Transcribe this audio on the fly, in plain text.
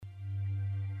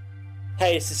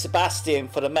Hey, this is Sebastian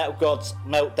for the Metal Gods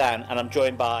Meltdown, and I'm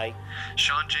joined by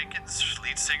Sean Jenkins,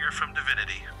 lead singer from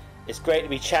Divinity. It's great to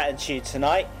be chatting to you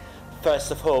tonight.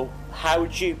 First of all, how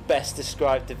would you best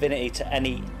describe Divinity to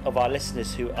any of our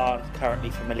listeners who aren't currently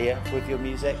familiar with your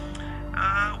music?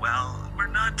 Well, we're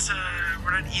not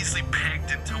easily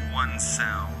pegged into one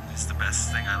sound. Is the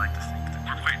best thing I like to think. That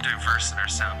we're quite diverse in our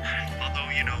sound. Although,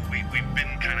 we've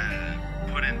been kind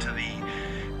of put into the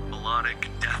melodic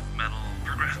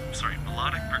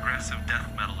progressive death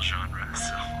metal genre.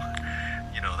 So,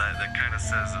 that kind of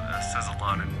says a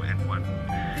lot in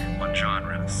one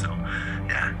genre. So,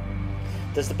 yeah.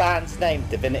 Does the band's name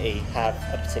Divinity have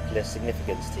a particular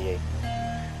significance to you?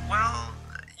 Well,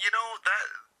 that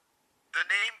the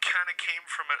name kind of came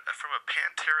from a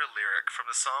Pantera lyric from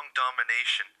the song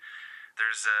Domination.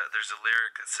 There's a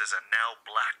lyric that says, "A now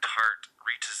blacked heart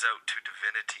reaches out to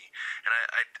divinity," and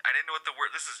I didn't know what the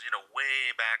word. This is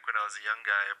way back when I was a young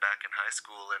guy, back in high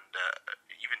school and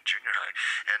even junior high,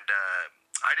 and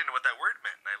I didn't know what that word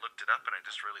meant. And I looked it up, and I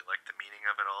just really liked the meaning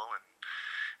of it all. And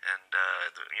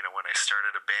when I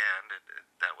started a band,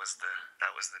 that was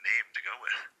the name to go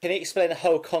with. Can you explain the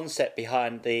whole concept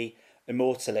behind the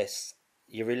Immortalist?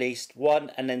 You released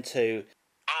one and then two.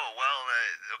 Oh, well,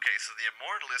 okay, so the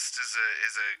Immortalist is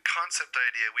a concept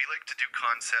idea. We like to do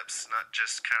concepts, not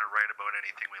just kind of write about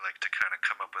anything. We like to kind of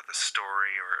come up with a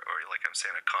story or like I'm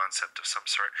saying, a concept of some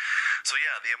sort. So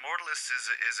yeah, the Immortalist is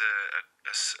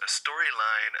a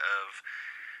storyline of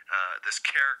this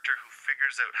character who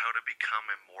figures out how to become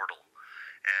immortal.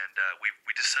 And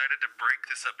we decided to break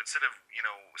this up. Instead of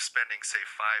spending say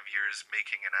 5 years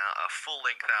making a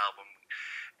full-length album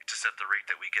just at the rate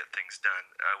that we get things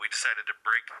done, we decided to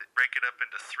break it up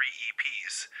into 3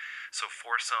 EPs, so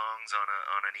 4 songs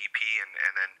on an EP, and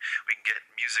then we can get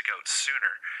music out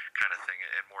sooner, kind of thing,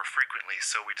 and more frequently.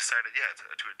 So we decided,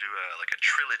 to do a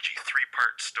trilogy,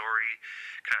 3-part story,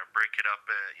 kind of break it up.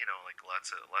 Like lots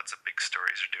of big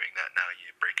stories are doing that now. You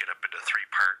break it up into 3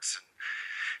 parts,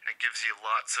 and it gives you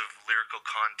lots of lyrical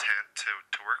content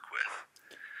to work with.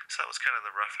 So that was kind of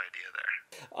the rough idea there.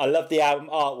 I love the album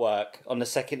artwork on the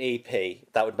second EP.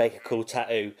 That would make a cool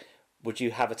tattoo. Would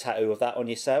you have a tattoo of that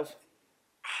on yourself?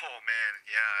 Oh man,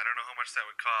 yeah, I don't know how much that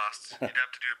would cost. You'd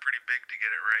have to do it pretty big to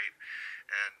get it right.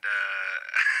 And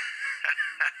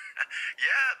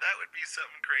yeah, that would be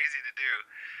something crazy to do.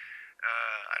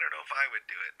 I don't know if I would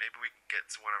do it. Maybe we can get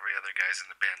one of the other guys in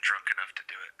the band drunk enough to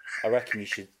do it. I reckon you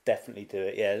should definitely do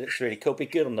it. Yeah, it looks really cool. Be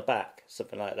good on the back,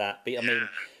 something like that. But I mean,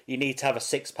 you need to have a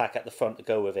 6-pack at the front to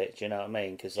go with it. Do you know what I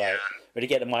mean? Because when you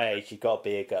get to my age, you've got a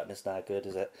beer gut, and it's not good,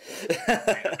 is it?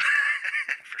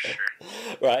 For sure.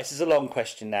 Right, this is a long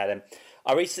question now. Then,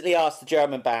 I recently asked the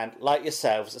German band, like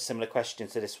yourselves, a similar question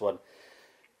to this one.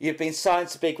 You've been signed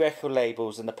to big record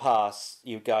labels in the past.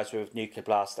 You guys were with Nuclear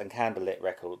Blast and Candlelit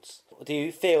Records. Do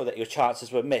you feel that your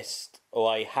chances were missed, or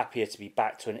are you happier to be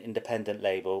back to an independent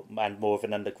label and more of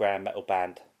an underground metal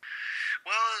band?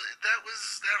 Well, it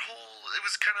was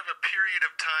kind of a period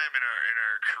of time in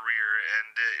our career,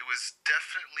 and it was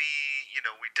definitely,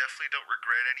 we definitely don't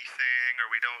regret anything, or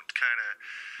we don't kind of,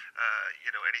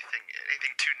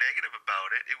 anything too negative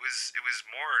about it. It was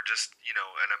more just,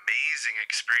 an amazing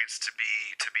experience to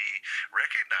be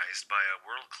recognized by a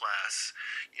world class.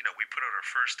 We put out our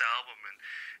first album, and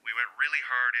we went really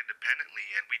hard independently,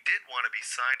 and we did want to be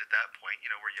signed at that point.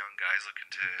 We're young guys looking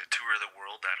to tour the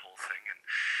world, that whole thing, and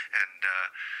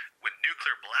when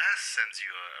Nuclear Blast sends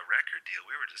you a record deal,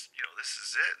 we were just, this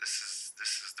is it. This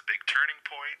is the big turning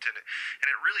point, and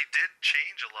it really did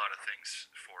change a lot of things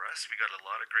for us. We got a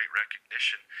lot of great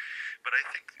recognition, but I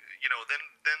think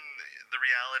then the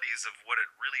realities of what it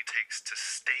really takes to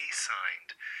stay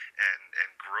signed and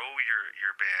grow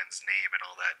your band's name and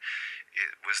all that,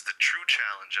 it was the true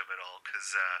challenge of it all,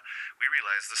 because we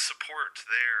realized the support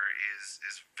there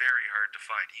is very hard to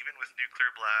find, even with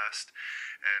Nuclear Blast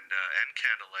and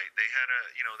Candlelight. They had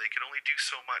they could only do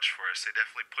so much for us. They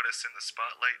definitely put us in the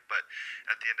spotlight, but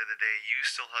at the end of the day, you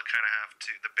still kind of have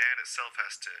to. The band itself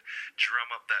has to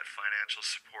drum up that financial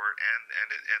support and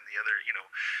the other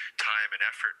time and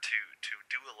effort to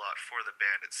do a lot for the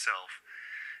band itself.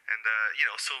 And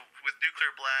so with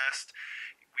Nuclear Blast,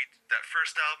 that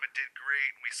first album, it did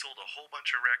great, and we sold a whole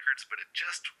bunch of records, but it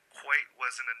just quite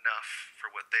wasn't enough for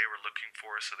what they were looking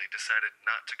for, so they decided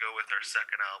not to go with our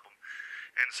second album.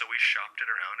 And so we shopped it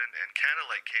around, and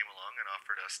Candlelight came along and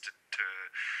offered us to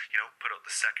put out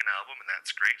the second album, and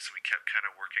that's great. So we kept kind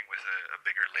of working with a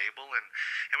bigger label, and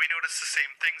we noticed the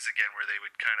same things again, where they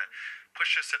would kind of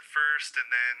push us at first, and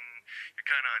then you're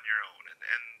kind of on your own,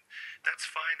 and that's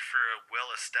fine for a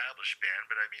well-established band,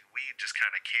 but I mean, we just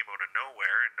kind of came out of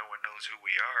nowhere, and no one knows who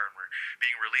we are, and we're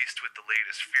being released with the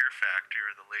latest Fear Factory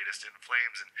or the latest In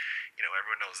Flames, and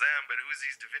everyone knows them, but who's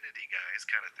these Divinity guys,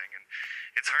 kind of thing, and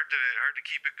it's hard to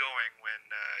keep it going when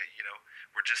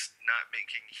we're just not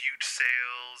making huge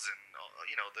sales, and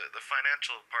the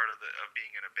financial part of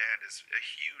being in a band is a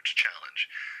huge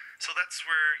challenge. So that's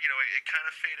where it kind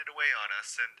of faded away on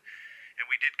us, and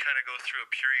we did kind of go through a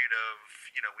period of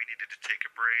we needed to take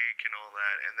a break and all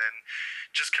that, and then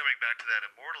just coming back to that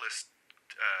Immortalist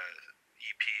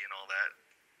EP and all that.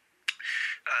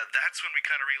 That's when we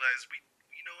kind of realized we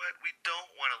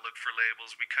don't want to look for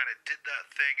labels. We kind of did that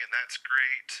thing, and that's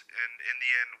great. And in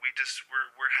the end,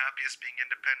 we're happiest being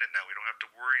independent now. We don't have to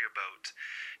worry about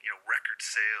record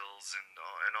sales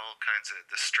and all kinds of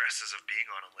the stresses of being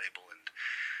on a label. And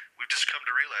we've just come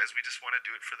to realize we just want to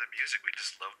do it for the music. We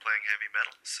just love playing heavy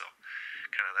metal. So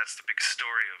kind of that's the big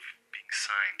story of being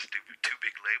signed to do two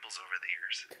big labels over the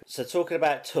years. So talking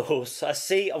about tours, I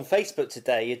see on Facebook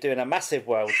today you're doing a massive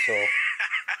world tour.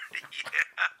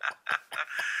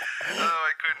 Oh,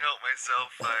 I couldn't help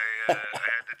myself. I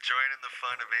had to join in the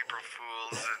fun of April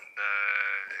Fools and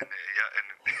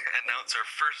announce our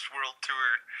first world tour,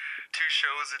 2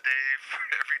 shows a day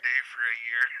every day for a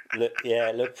year.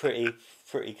 Look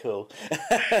pretty cool.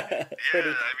 I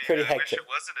wish it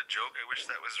wasn't a joke. I wish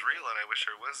that was real, and I wish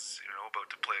I was about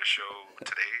to play a show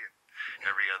today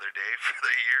every other day for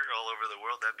the year all over the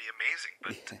world. That'd be amazing,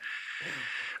 but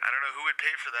I don't know who would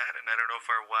pay for that, and I don't know if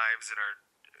our wives and our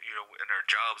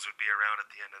jobs would be around at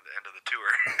the end of the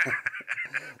tour.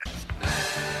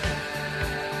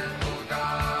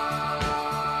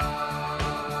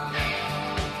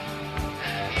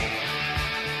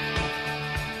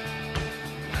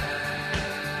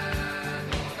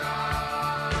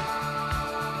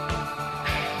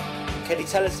 Can you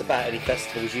tell us about any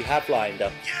festivals you have lined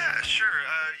up? Yeah, sure.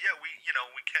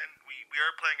 We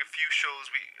are playing a few shows.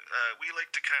 We like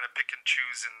to kind of pick and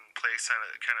choose and play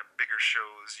kind of bigger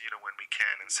shows, when we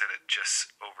can, instead of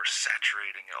just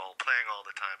oversaturating it all, playing all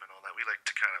the time and all that. We like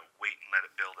to kind of wait and let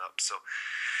it build up. So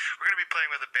we're going to be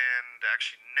playing with a band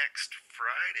actually next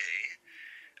Friday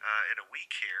in a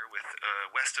week here with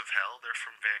West of Hell. They're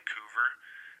from Vancouver,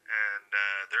 and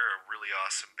they're a really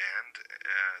awesome band.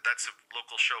 That's a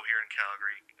local show here in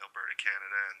Calgary, Alberta,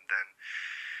 Canada, and then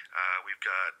we've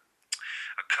got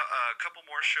a couple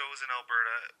more shows in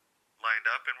Alberta lined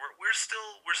up, and we're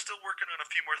still working on a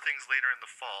few more things later in the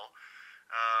fall.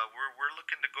 We're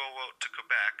looking to go out to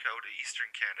Quebec, out to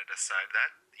Eastern Canada side.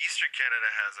 That Eastern Canada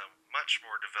has a much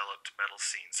more developed metal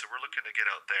scene, so we're looking to get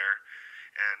out there,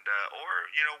 and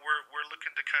we're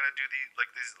looking to kind of do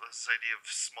this idea of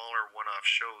smaller one-off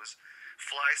shows,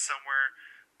 fly somewhere,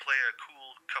 play a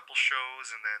cool couple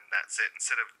shows, and then that's it.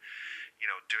 Instead of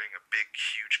doing a big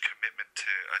huge commitment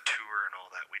to a tour and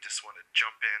all that, we just want to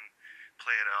jump in,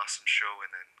 play an awesome show,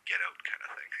 and then get out, kind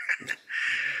of thing.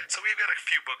 So we've got a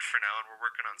few booked for now, and we're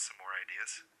working on some more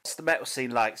ideas. What's the metal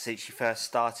scene like since you first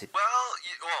started?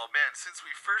 Well, man, since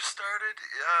we first started,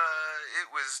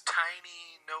 it was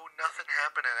tiny, nothing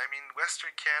happening. I mean,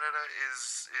 Western Canada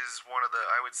is one of the,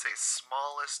 I would say,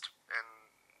 smallest and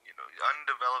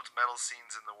undeveloped metal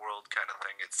scenes in the world, kind of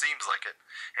thing. It seems like it.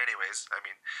 Anyways, I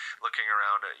mean, looking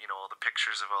around at all the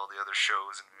pictures of all the other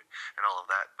shows and all of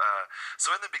that.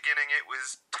 So in the beginning, it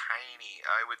was tiny.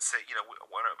 I would say,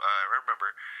 I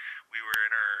remember we were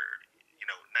in our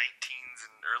 19s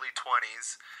and early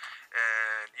 20s,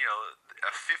 and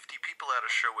 50 people at a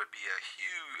show would be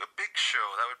a big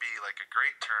show. That would be like a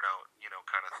great turnout,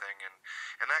 kind of thing.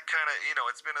 And that kind of,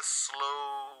 it's been a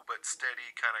slow but steady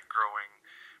kind of growing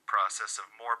process of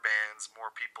more bands,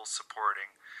 more people supporting,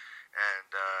 and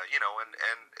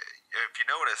and if you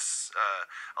notice,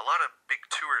 a lot of big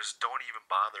tours don't even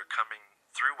bother coming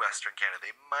through Western Canada.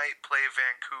 They might play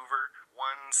Vancouver,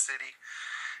 one city,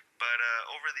 but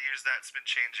over the years that's been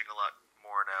changing a lot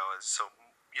more now. So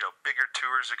bigger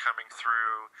tours are coming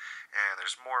through, and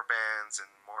there's more bands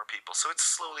and more people. So it's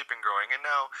slowly been growing, and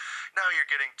now you're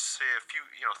getting to say a few,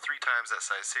 3 times that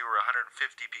size. Say we're 150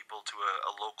 people to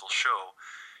a local show.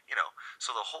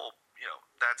 So the whole,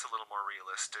 that's a little more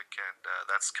realistic, and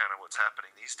that's kind of what's happening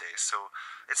these days. So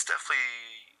it's definitely,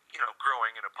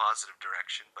 growing in a positive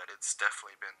direction, but it's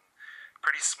definitely been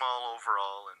pretty small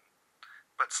overall,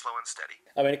 but slow and steady.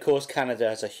 I mean, of course, Canada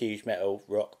has a huge metal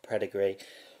rock pedigree.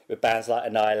 with bands like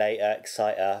Annihilator,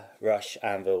 Exciter, Rush,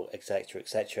 Anvil, etc.,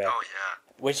 etc. Oh yeah.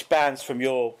 Which bands from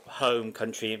your home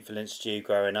country influenced you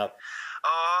growing up?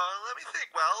 Let me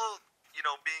think. Well,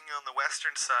 being on the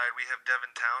western side, we have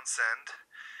Devin Townsend.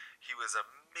 He was a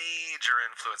major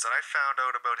influence, and I found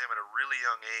out about him at a really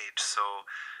young age. So,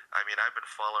 I mean, I've been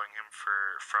following him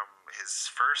from his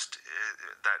first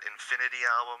that Infinity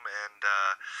album and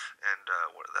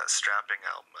that strapping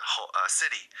album,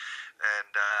 City,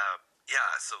 and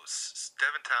yeah. So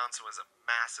Devin Townsend was a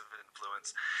massive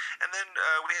influence, and then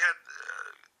we had.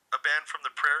 A band from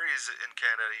the prairies in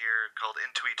Canada here called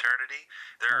Into Eternity.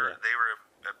 They were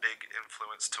a big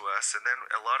influence to us, and then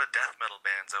a lot of death metal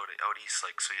bands out east.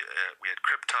 Like we had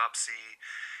Cryptopsy,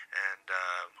 and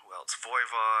who else?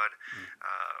 Voivod,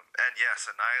 and yes,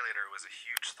 Annihilator was a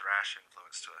huge thrash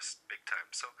influence to us, big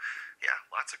time. So yeah,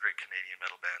 lots of great Canadian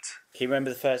metal bands. Can you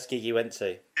remember the first gig you went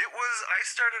to? I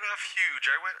started off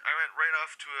huge. I went right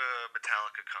off to a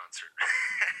Metallica concert.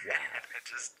 Wow. I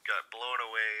just got blown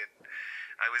away, and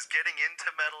I was getting into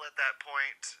metal at that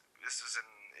point. This was in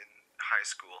high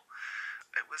school.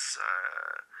 It was,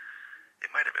 it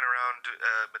might have been around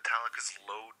Metallica's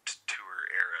Load tour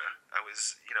era. I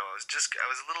was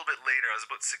a little bit later. I was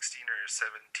about 16 or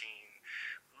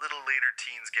 17, little later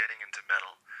teens getting into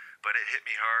metal. But it hit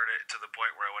me hard to the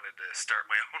point where I wanted to start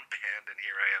my own band, and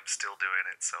here I am still doing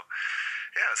it. So,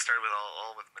 yeah, I started with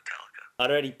all with Metallica. Are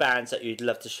there any bands that you'd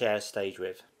love to share a stage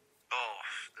with? Oh,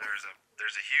 there's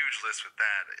a huge list with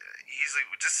that. Easily,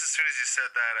 just as soon as you said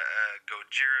that,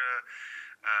 Gojira,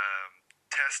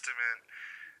 Testament,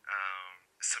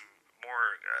 some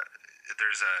more.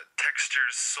 There's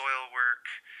Textures, Soilwork.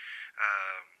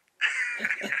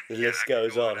 The list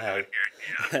goes on. Hey,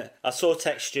 yeah. I saw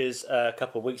Textures a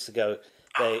couple of weeks ago.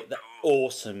 They're cool.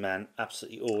 Awesome, man.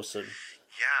 Absolutely awesome.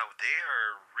 Yeah, they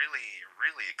are really,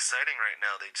 really exciting right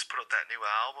now. They just put out that new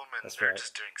album, and they're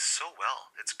just doing so well.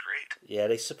 It's great. Yeah,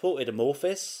 they supported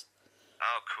Amorphis.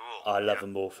 Oh, cool. I love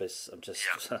Amorphis.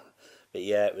 But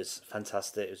yeah, it was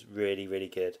fantastic. It was really, really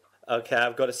good. Okay,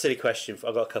 I've got a silly question.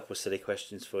 I've got a couple of silly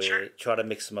questions for you. Try to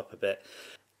mix them up a bit.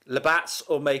 Labatt's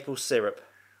or maple syrup?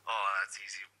 Oh, that's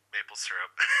easy. Maple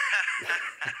syrup.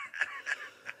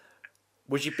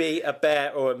 Would you be a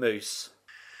bear or a moose?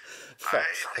 I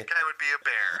think I would be a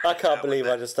bear. I can't believe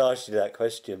I just asked you that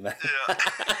question, man. Yeah.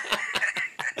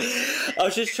 I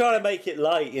was just trying to make it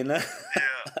light, Yeah.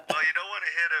 Well, you don't want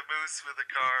to hit a moose with a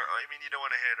car. I mean, you don't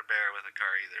want to hit a bear with a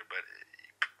car either. But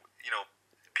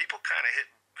people kind of hit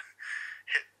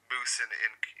moose in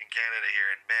Canada here,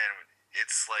 and man,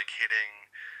 it's like hitting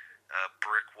a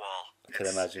brick wall. I can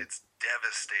imagine. It's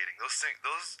devastating. Those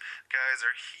guys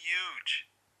are huge.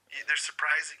 They're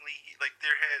surprisingly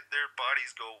their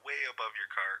bodies go way above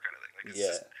your car, kind of thing. Like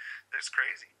it's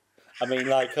crazy. I mean,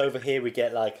 like over here we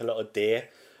get like a lot of deer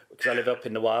because I live up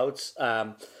in the wilds,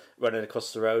 running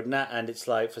across the road and that, and it's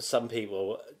like for some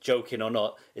people, joking or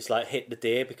not, it's like hit the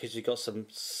deer because you've got some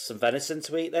venison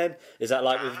to eat. Then is that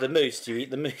like with the moose? Do you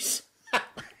eat the moose?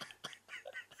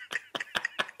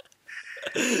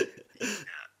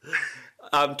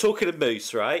 I'm talking of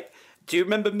moose, right? Do you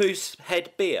remember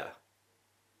Moosehead beer?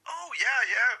 Oh,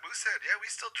 yeah, Moosehead. Yeah,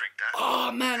 we still drink that.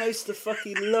 Oh, man, I used to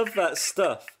fucking love that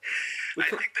stuff. I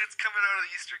think that's coming out of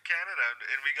Eastern Canada,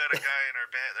 and we got a guy in our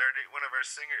band, one of our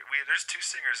singers. There's two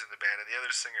singers in the band, and the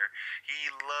other singer, he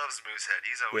loves Moosehead.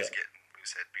 He's always getting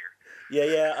Moosehead beer.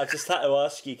 Yeah, I just had to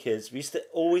ask you, kids. We used to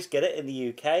always get it in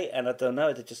the UK, and I don't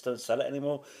know, they just don't sell it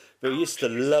anymore. But we used to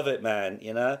love it, man,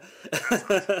 you know? That's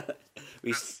awesome.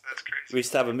 That's crazy. We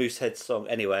used to have a Moosehead song.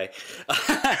 Anyway.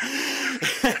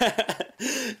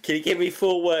 Can you give me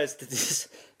 4 words to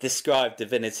describe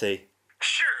Divinity?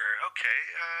 Sure, okay.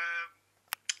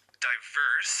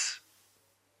 Diverse,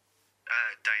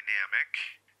 dynamic,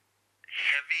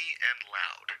 heavy, and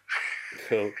loud.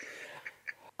 Cool.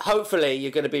 Hopefully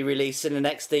you're going to be releasing the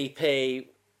next EP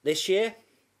this year?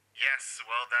 Yes,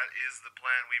 well, that is the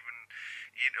plan. We've been...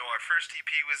 our first EP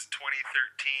was 2013,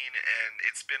 and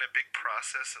it's been a big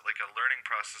process, like a learning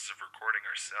process of recording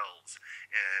ourselves.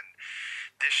 And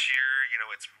this year,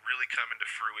 it's really coming to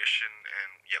fruition,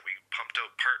 and yet we pumped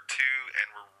out part 2,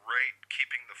 and we're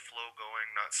keeping the flow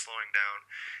going, not slowing down.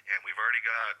 And we've already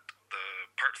got the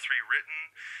part 3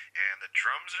 written, and the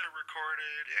drums are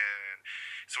recorded, and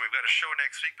so we've got a show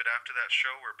next week, but after that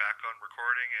show, we're back on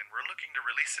recording, and we're looking to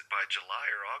release it by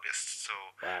July or August. So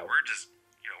we're just...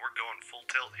 we're going full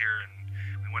tilt here, and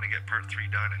we want to get part 3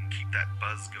 done and keep that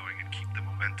buzz going and keep the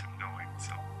momentum going.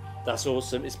 So that's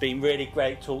awesome. It's been really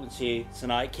great talking to you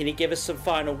tonight. Can you give us some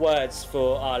final words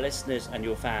for our listeners and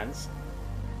your fans?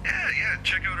 Yeah.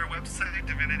 Check out our website,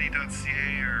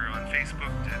 divinity.ca, or on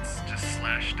Facebook, it's just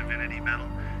 /Divinity Metal.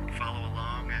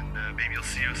 maybe you'll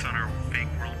see us on our fake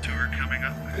world tour coming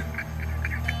up.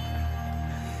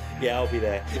 Yeah, I'll be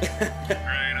there.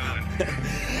 Right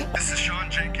on. This is Sean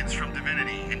Jenkins from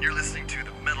Divinity, and you're listening to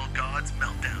the Metal Gods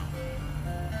Meltdown.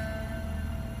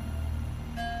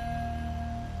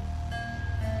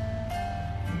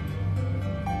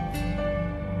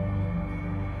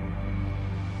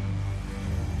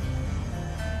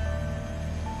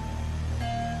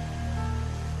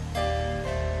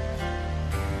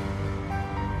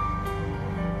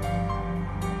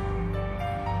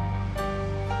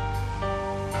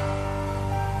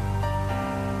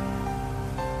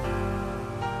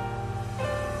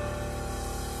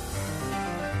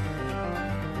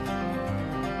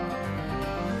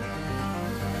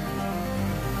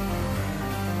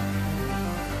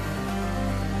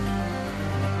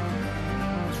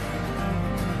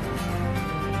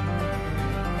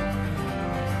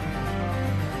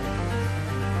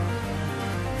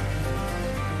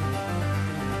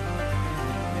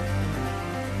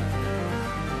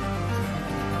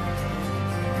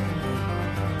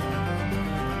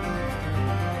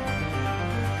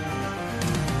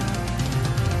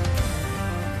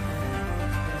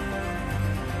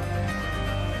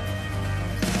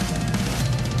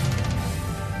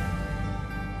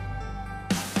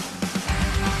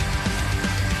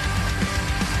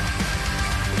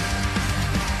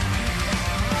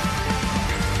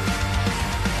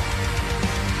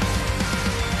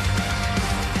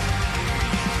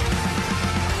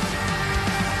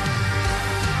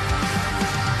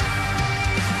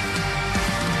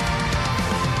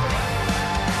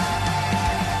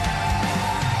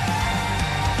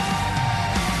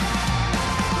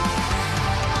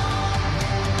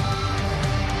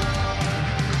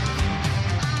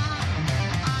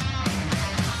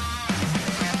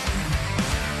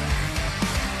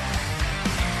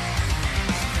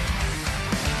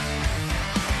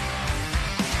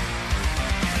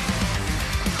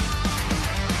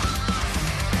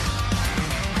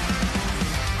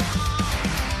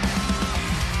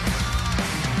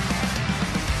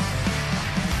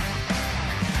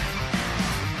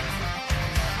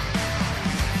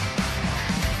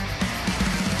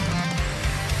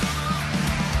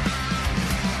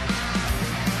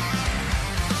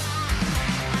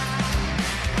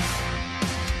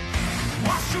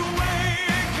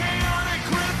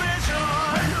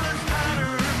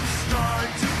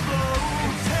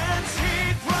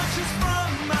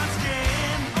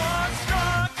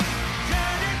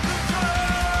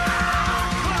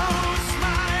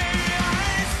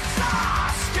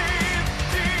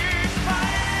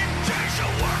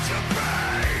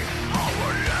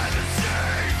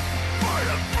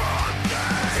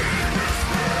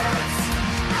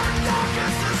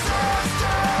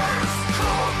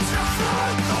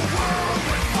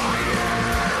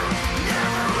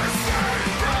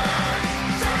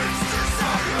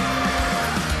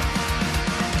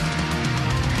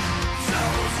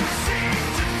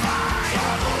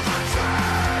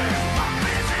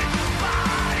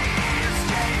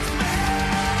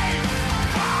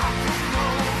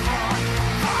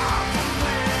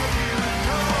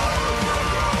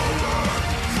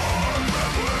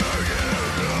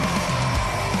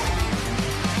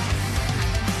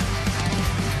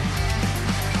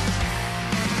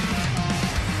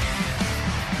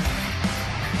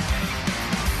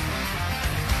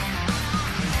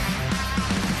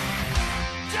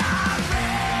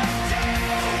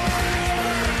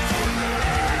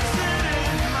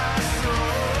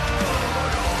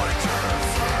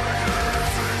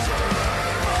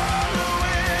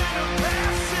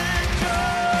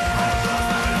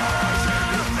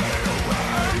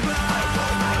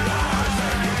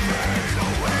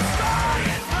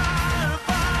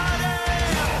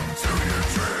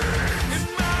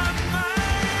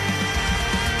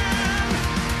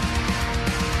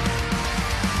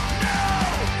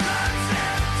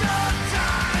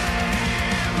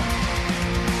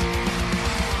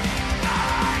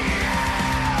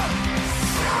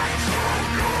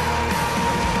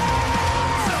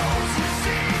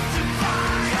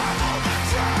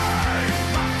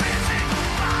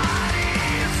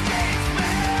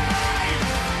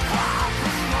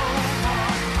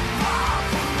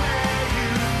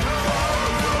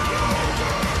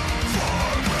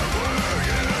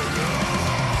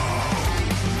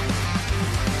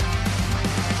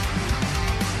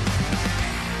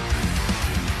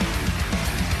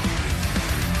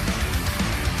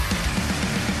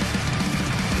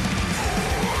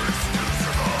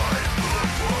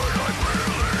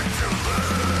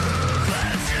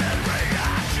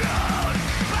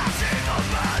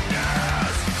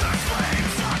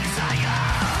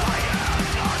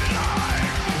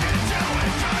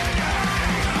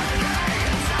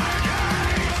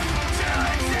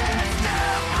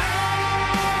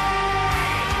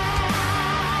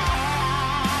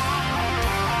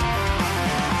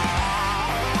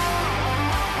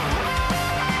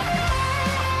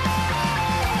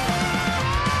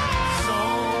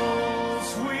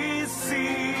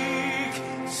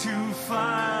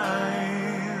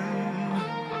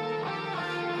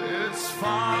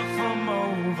 far from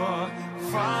over,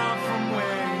 far from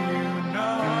where